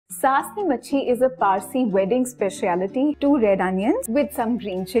Saas Ni Macchi is a Parsi wedding speciality. 2 red onions with some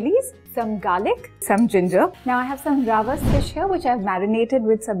green chilies, some garlic, some ginger. Now I have some Rawas fish here which I've marinated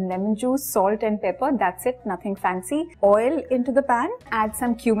with some lemon juice, salt and pepper. That's it, nothing fancy. Oil into the pan, add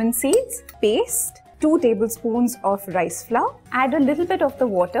some cumin seeds, paste, 2 tablespoons of rice flour, add a little bit of the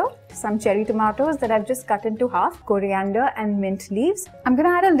water, some cherry tomatoes that I've just cut into half, coriander and mint leaves. I'm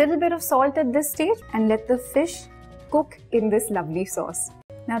gonna add a little bit of salt at this stage and let the fish cook in this lovely sauce.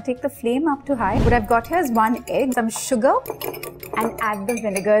 Now take the flame up to high. What I've got here is 1 egg, some sugar, and add the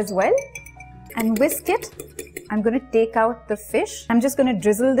vinegar as well and whisk it. I'm going to take out the fish. I'm just going to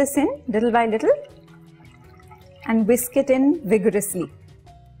drizzle this in little by little and whisk it in vigorously.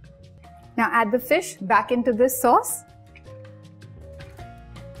 Now add the fish back into this sauce